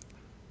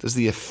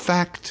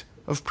effect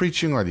of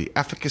preaching or the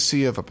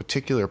efficacy of a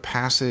particular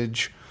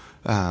passage,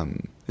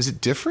 is it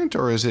different,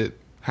 or is it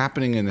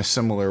happening in a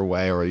similar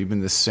way or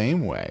even the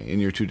same way in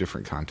your two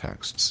different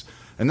contexts?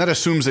 And that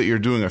assumes that you're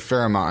doing a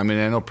fair amount. I mean,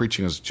 I know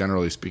preaching is,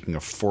 generally speaking, a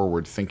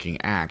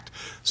forward-thinking act.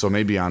 So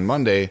maybe on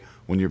Monday,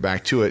 when you're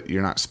back to it,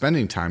 you're not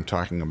spending time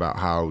talking about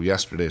how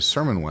yesterday's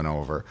sermon went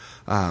over.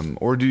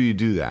 Or do you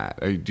do that?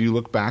 Do you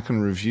look back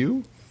and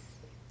review?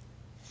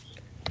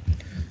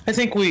 I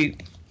think we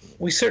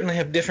certainly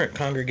have different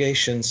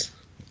congregations.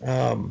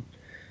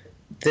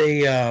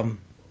 They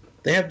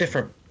have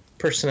different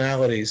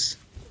personalities,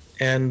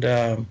 and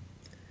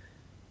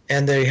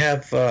they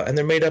have and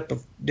they're made up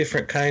of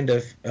different kind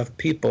of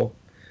people.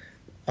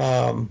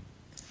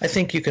 I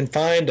think you can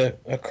find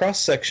a cross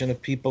section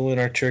of people in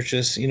our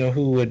churches,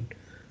 who would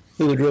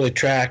really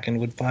track and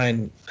would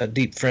find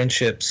deep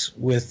friendships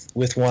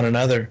with one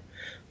another.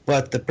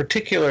 But the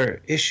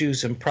particular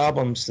issues and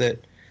problems that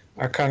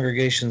our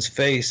congregations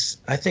face,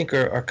 I think,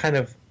 are kind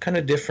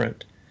of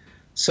different.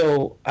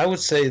 So I would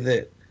say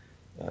that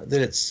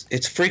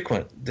it's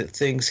frequent that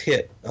things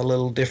hit a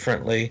little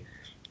differently,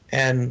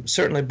 and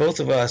certainly both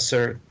of us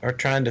are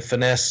trying to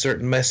finesse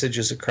certain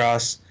messages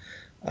across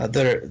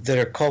that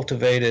are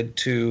cultivated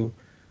to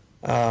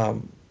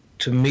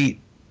meet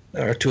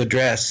or to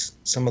address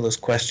some of those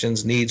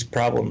questions, needs,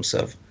 problems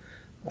of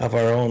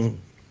our own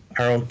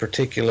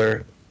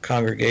particular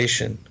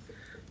congregation.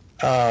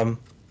 So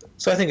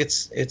I think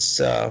it's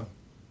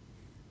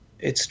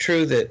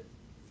true that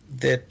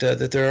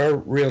there are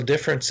real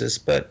differences,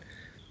 but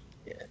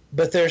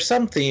there are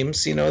some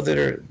themes,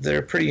 that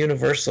are pretty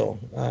universal.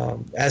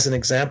 As an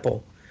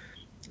example,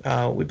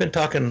 we've been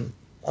talking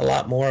a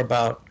lot more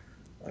about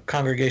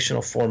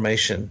congregational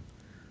formation,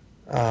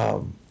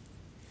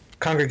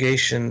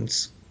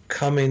 congregations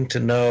coming to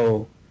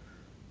know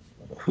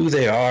who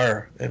they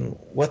are and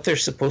what they're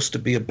supposed to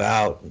be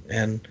about,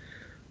 and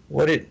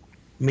what it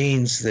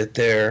means that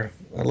they're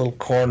a little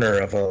corner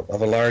of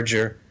a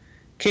larger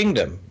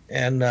kingdom.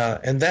 And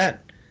that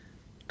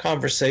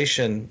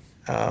conversation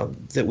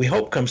that we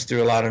hope comes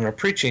through a lot in our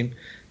preaching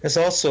has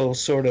also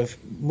sort of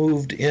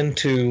moved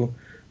into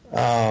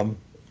a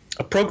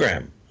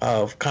program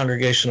of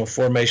congregational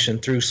formation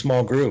through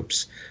small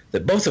groups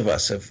that both of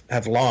us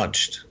have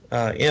launched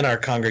in our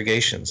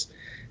congregations.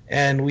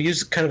 And we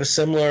use kind of a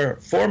similar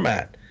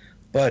format,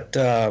 but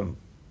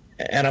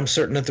and I'm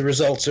certain that the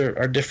results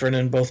are different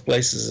in both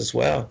places as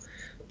well.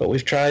 But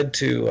we've tried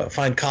to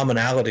find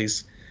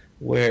commonalities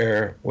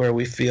where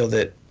we feel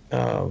that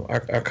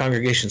our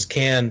congregations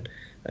can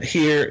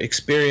hear,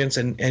 experience,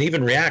 and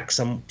even react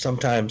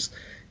sometimes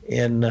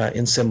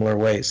in similar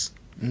ways.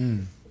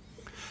 And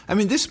I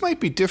mean, this might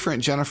be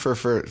different, Jennifer,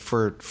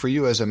 for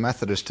you as a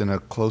Methodist in a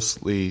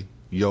closely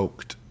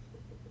yoked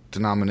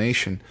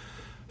denomination.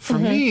 For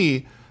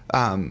me,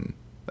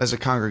 as a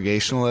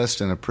Congregationalist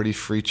in a pretty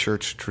free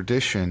church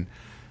tradition,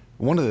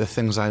 one of the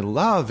things I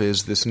love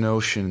is this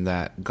notion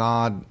that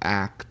God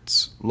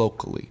acts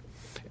locally,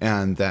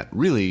 and that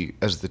really,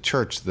 as the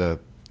church, the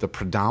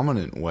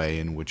predominant way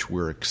in which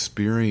we're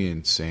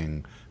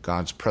experiencing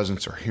God's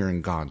presence or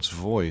hearing God's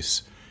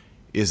voice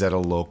is at a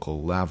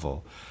local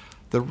level.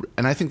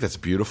 And I think that's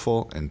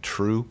beautiful and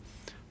true.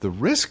 The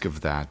risk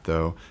of that,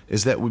 though,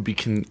 is that we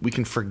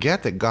can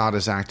forget that God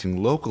is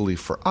acting locally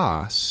for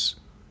us,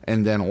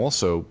 and then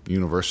also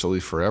universally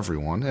for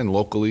everyone, and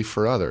locally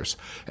for others.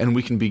 And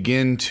we can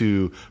begin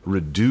to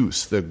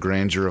reduce the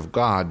grandeur of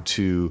God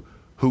to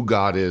who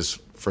God is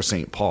for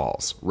St.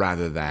 Paul's,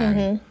 rather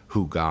than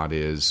who God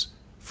is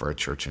for a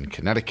church in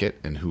Connecticut,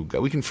 and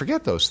we can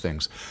forget those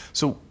things.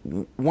 So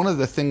one of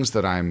the things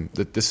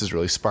that this is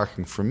really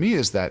sparking for me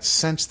is that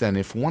sense then,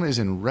 if one is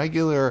in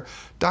regular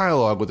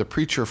dialogue with a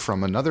preacher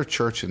from another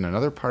church in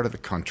another part of the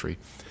country,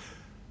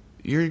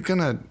 you're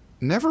going to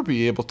never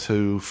be able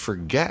to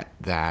forget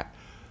that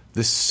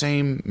the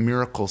same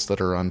miracles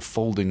that are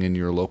unfolding in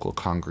your local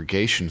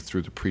congregation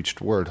through the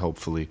preached word,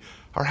 hopefully,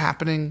 are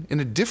happening in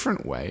a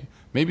different way,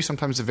 maybe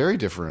sometimes a very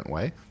different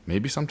way,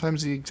 maybe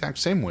sometimes the exact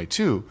same way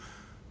too,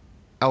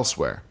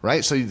 elsewhere,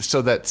 right?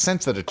 So that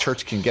sense that a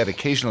church can get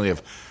occasionally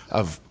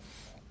of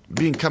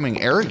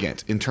becoming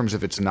arrogant in terms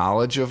of its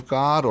knowledge of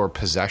God or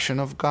possession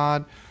of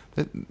God,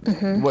 that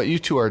what you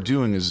two are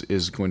doing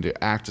is going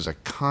to act as a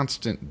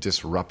constant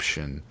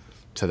disruption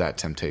to that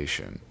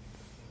temptation.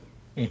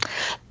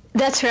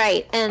 That's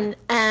right, and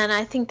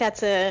I think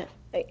that's a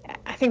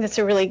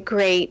really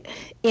great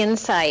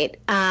insight.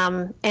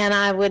 And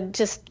I would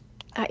just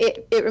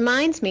it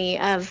reminds me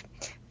of,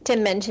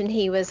 Tim mentioned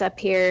he was up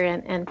here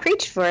and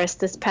preached for us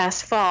this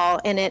past fall,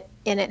 and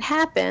it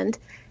happened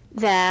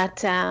that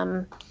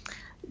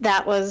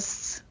that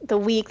was the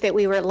week that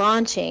we were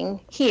launching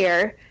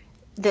here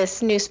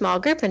this new small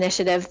group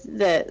initiative,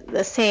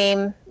 the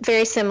same,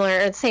 very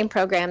similar, the same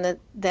program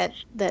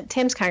that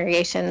Tim's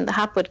congregation, the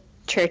Hopwood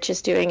Church,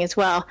 is doing as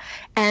well.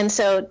 And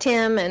so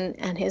Tim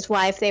and his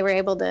wife,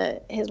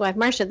 his wife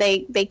Marcia,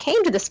 they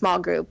came to the small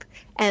group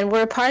and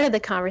were a part of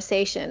the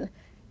conversation.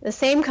 The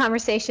same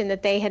conversation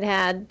that they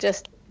had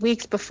just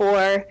weeks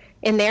before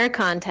in their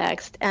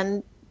context.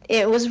 And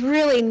it was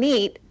really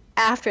neat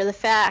after the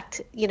fact.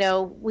 We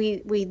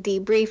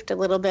debriefed a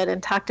little bit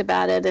and talked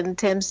about it, and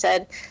Tim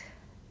said,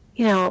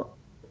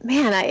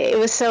 it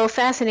was so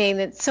fascinating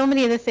that so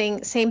many of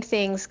the same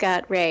things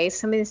got raised,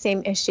 so many of the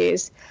same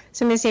issues,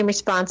 so many of the same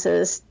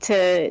responses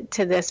to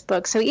this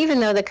book. So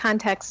even though the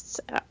contexts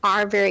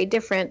are very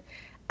different,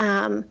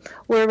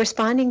 we're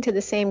responding to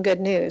the same good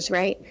news,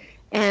 right?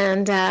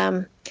 And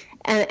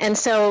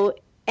so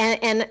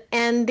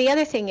the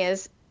other thing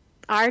is,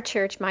 our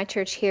church, my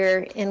church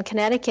here in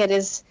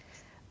Connecticut,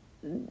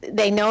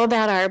 they know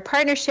about our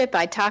partnership.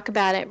 I talk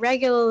about it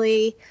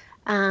regularly.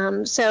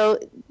 So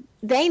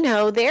they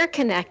know they're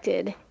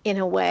connected in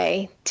a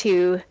way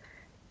to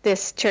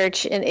this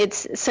church, and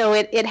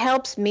it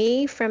helps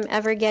me from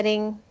ever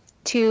getting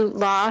too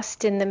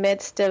lost in the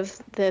midst of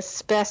the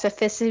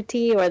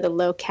specificity or the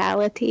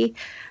locality.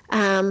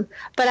 But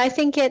I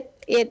think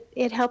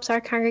it helps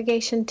our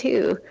congregation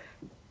too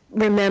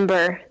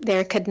remember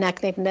their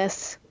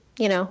connectedness,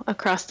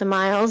 across the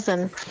miles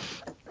and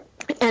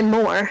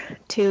more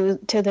to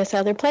this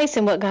other place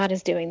and what God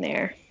is doing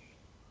there.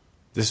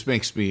 This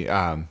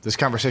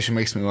conversation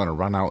makes me want to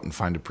run out and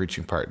find a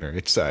preaching partner.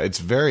 It's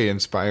very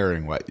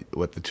inspiring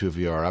what the two of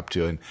you are up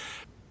to, and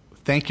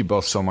thank you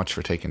both so much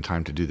for taking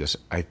time to do this.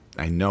 I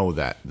know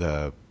that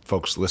the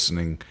folks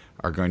listening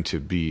are going to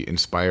be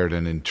inspired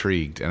and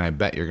intrigued, and I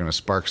bet you're going to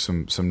spark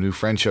some new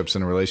friendships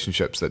and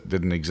relationships that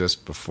didn't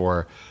exist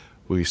before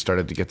we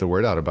started to get the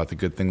word out about the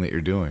good thing that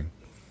you're doing.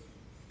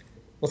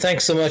 Well,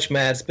 thanks so much,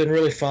 Matt. It's been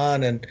really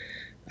fun, and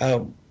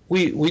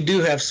we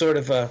do have sort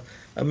of a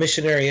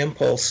missionary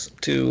impulse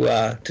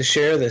to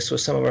share this with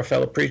some of our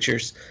fellow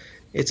preachers.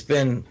 It's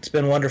been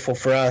wonderful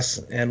for us,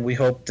 and we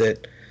hope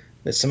that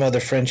some other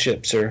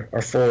friendships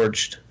are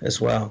forged as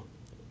well.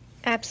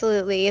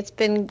 Absolutely. It's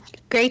been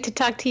great to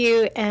talk to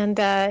you, and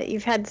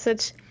you've had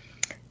such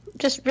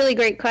just really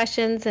great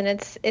questions, and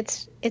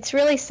it's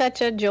really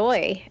such a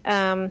joy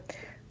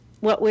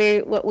what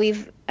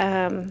we've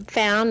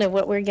found and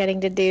what we're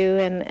getting to do,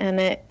 and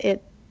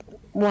it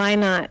why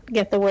not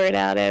get the word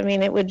out? I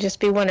mean, it would just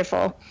be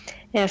wonderful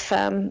if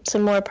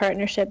some more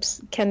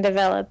partnerships can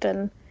develop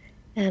and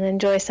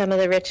enjoy some of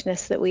the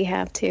richness that we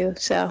have too.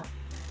 So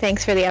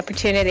thanks for the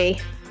opportunity.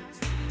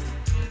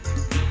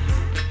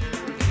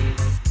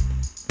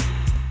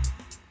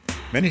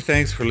 Many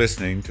thanks for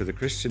listening to the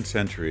Christian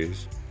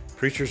Century's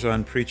Preachers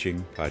on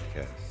Preaching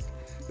podcast.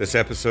 This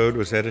episode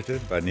was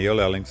edited by Neil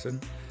Ellingson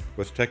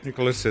with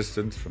technical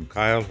assistance from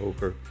Kyle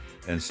Hoker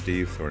and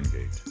Steve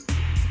Thorngate.